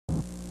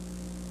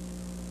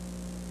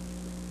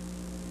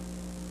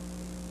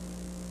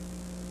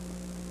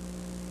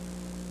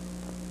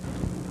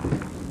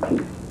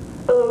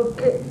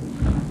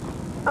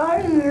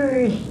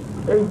use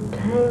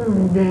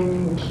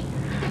attendance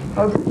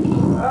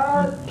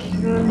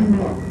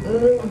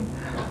approximately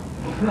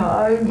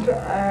 5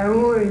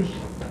 hours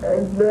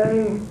a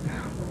day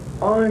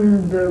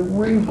on the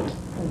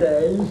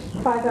weekdays.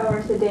 5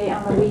 hours a day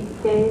on the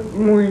weekdays?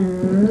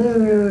 When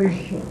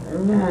news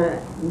not,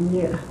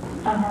 yeah.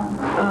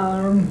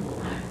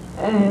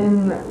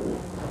 And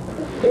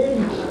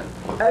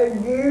I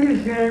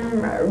use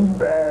them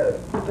about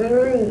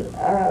 3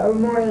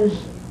 hours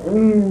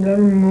in the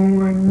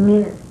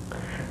morning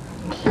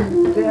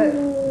to get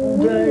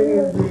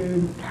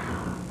David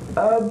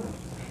up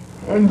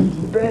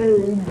and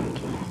bathed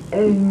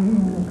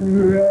and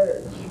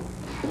dressed,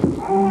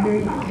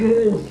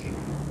 because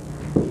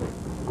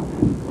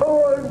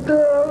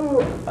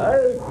although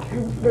I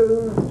could do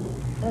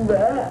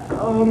that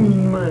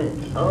on my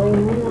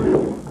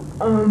own,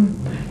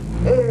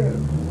 it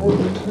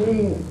would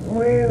be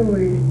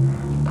really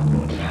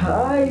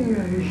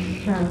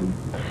tiresome,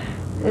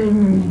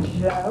 and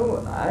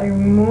so I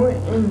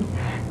wouldn't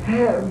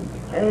have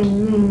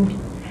any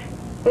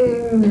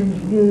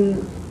energy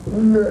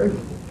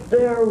left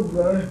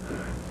over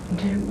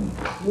to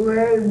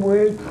play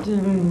with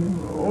them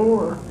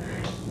or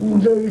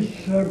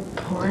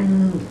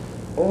discipline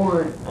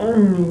or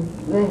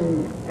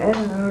anything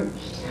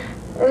else.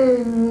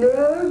 And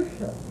those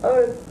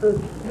are the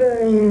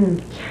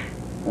things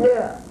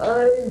that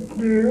I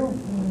do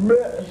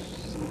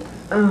best.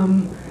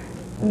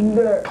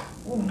 The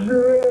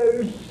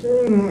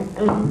dressing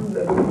and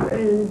the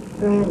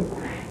bathing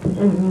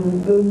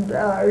and the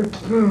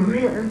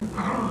diapering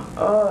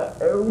are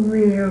a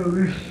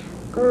real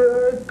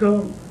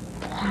struggle.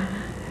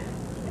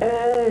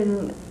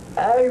 And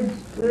I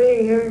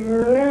feel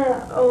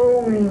not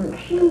only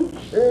does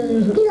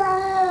it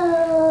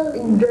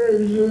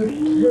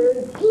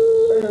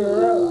take a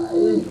lot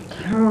of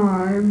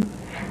time,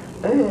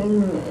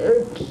 and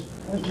it's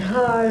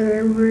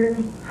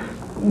tiring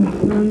for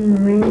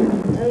me,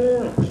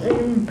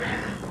 and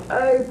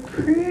I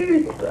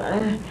feel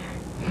that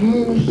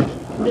he's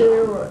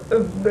still a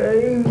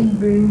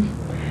baby,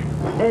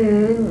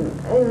 and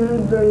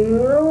in the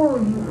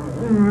long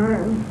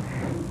run,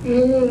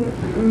 he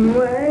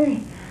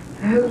might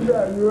have a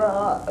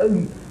lot of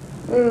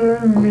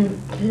limitations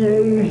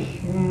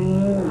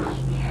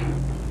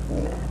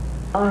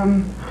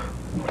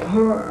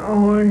put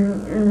on,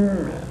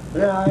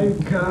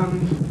 like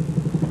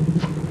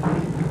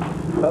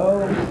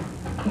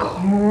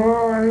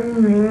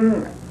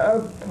climbing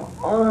up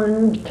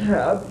on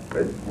top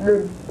of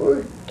the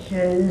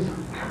bookcase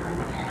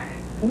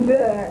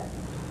that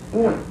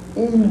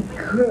he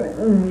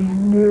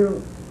couldn't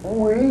do.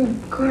 We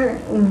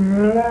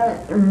couldn't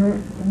let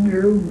him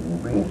do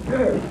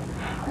because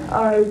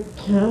I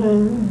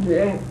can't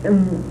get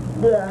him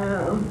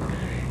down.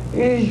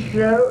 And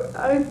so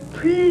I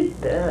feel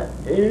that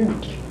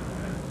it's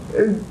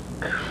a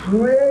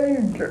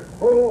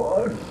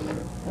trade-off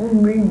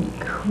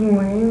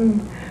between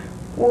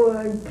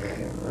what's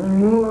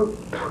more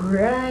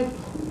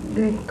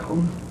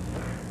practical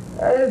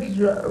as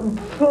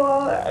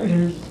far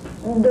as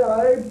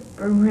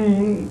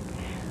diapering.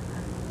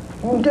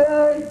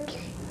 That's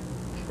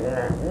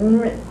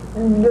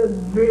the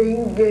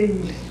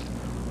biggest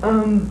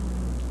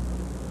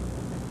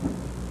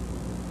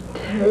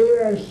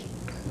task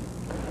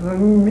for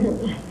me.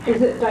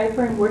 Is it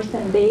diapering worse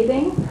than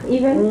bathing,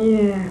 even?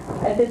 Yeah.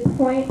 At this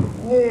point?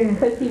 Yeah.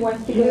 Because he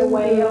wants to get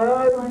away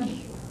all the time?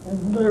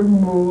 The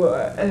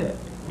water.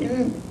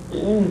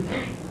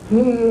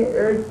 He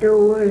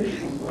adores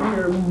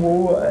the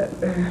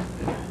water.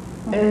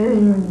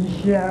 And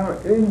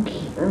so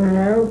it's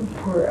no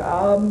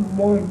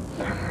problem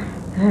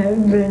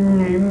having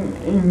him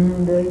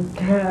in the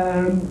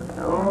tub,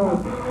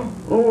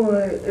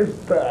 or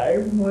if I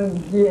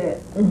would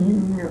get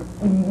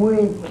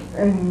wet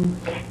and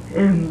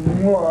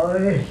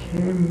wash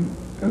him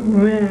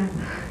around,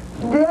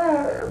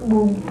 that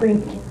would be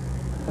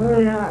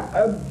not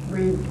a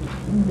big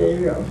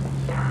deal.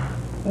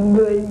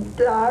 But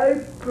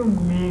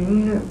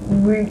diapering,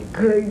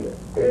 because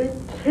it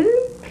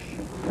takes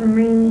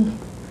me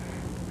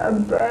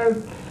about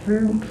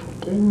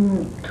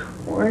 15,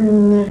 20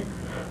 minutes.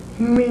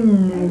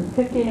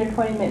 15 or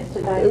 20 minutes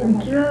to diaper.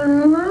 It's a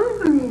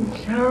long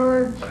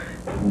time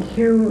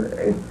to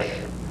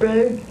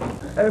expect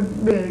a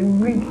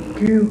baby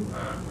to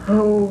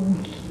hold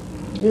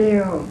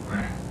still.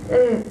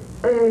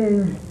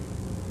 And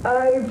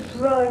I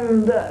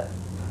find that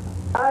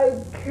I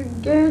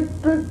could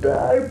get the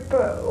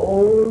diaper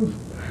off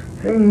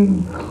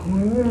and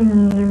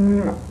clean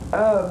him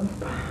up,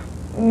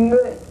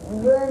 but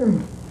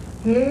then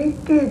he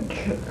gets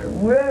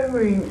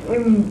very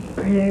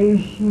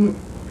impatient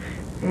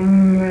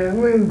and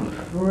very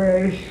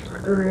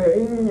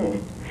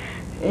frustrated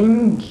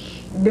and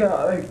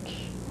starts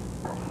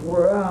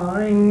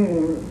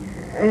crying,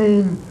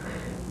 and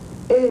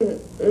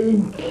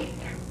it's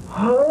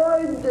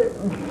hard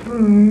for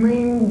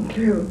me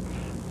to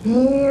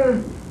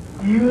hear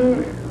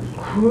him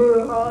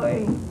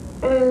cry,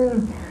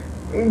 and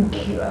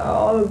it's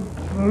hard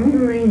for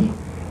me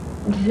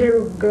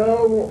to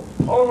go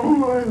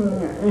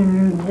on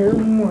and do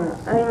what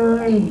I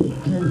need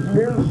to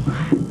do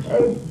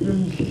at the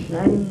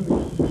same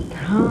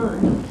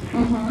time.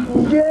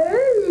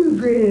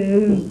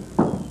 David,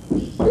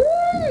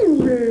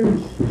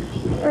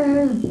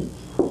 and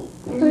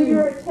So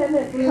your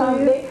attendants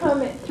come, they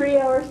come at 3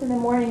 hours in the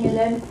morning, and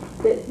then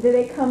do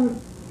they come,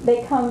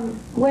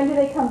 when do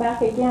they come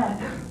back again?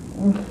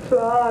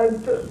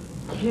 5 to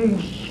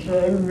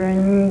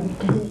 7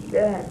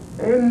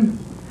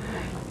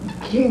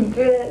 to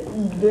get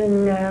the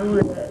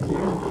narrative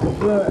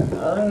for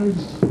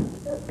us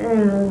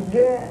and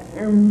get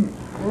them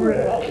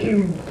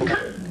ready for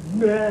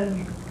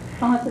bed.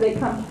 So they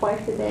come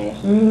twice a day?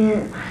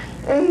 Yeah,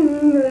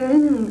 and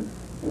then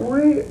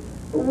we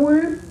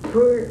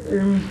put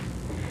them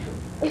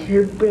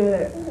to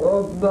bed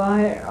all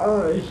by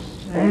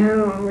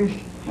ourselves.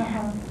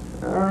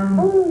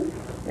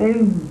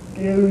 And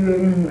give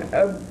them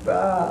a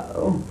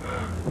bottle.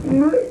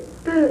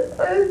 But the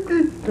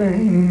other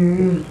thing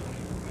is,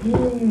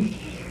 he's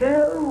so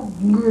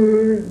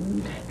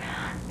good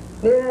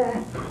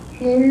that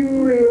he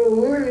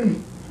really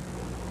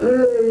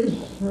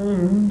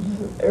listens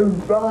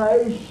if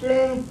I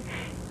say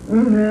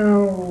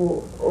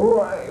no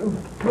or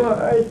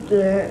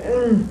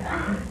button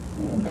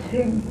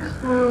to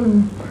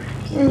come.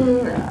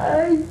 And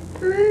I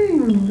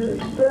think that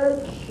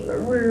that's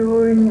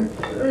really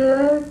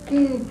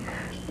lucky,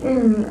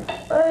 and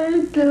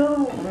I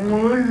don't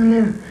want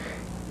to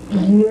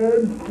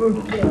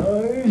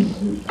jeopardize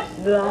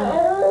that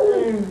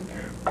and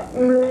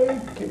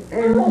make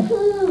him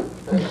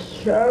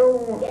so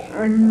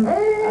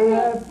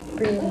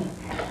unhappy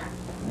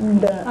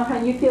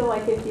that You feel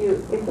like if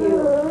you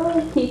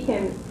keep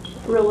him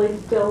really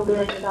still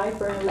during the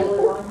diaper in a really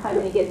long time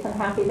and he gets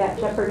unhappy, that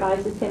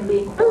jeopardizes him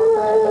being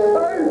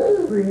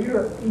cooperative?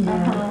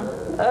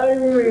 I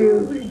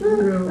really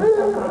do.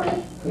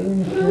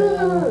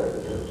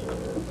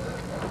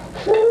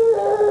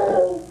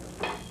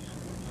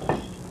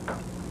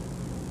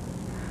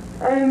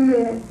 I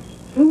mean,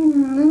 he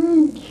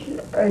needs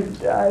a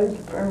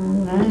diaper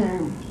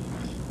now.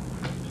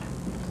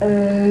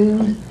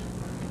 And,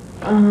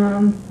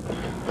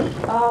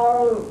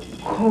 I'll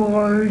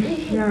call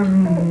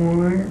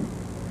someone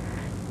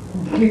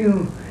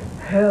to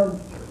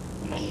help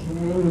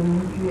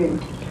change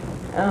it.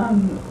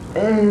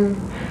 And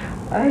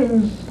I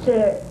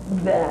set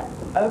that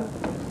up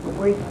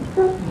with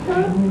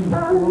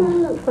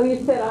people. So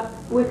you set up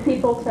with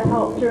people to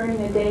help during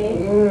the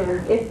day?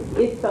 Yeah. If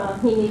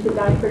he needs a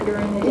diaper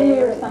during the day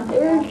or something?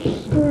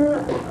 It's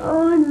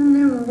on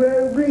a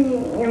very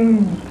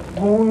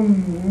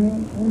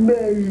informed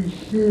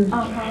basis.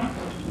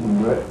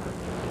 But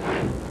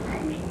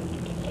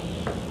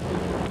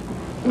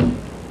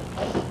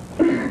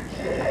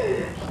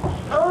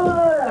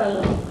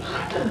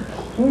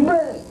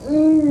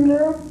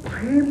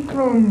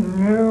people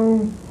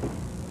know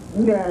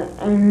that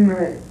I'm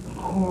at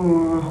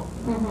school.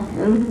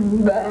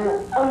 But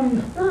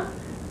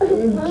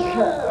it's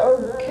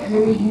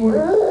okay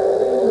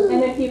with. And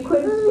if you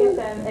couldn't get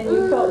them and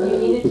you felt you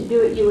needed to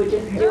do it, you would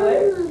just do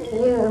it?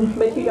 Yeah.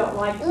 But you don't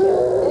like to?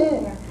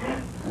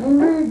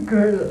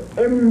 Because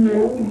it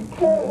may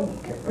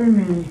take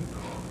me,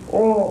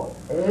 or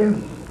if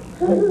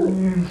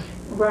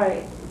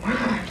Right.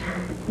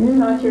 It's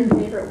not your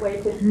favorite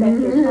way to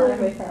spend your time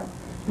with him.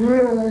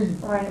 really,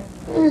 Right.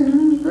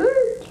 and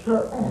that's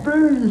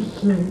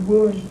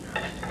basically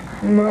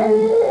my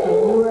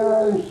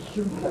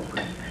philosophy.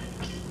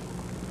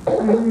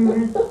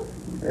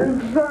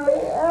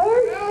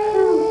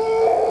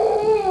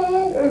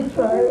 If I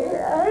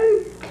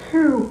had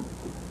to,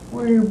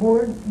 we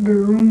would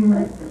do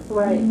it.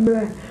 Right.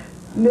 But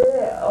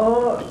they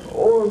are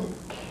all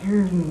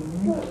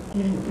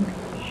connected.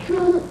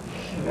 So,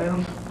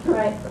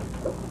 Right.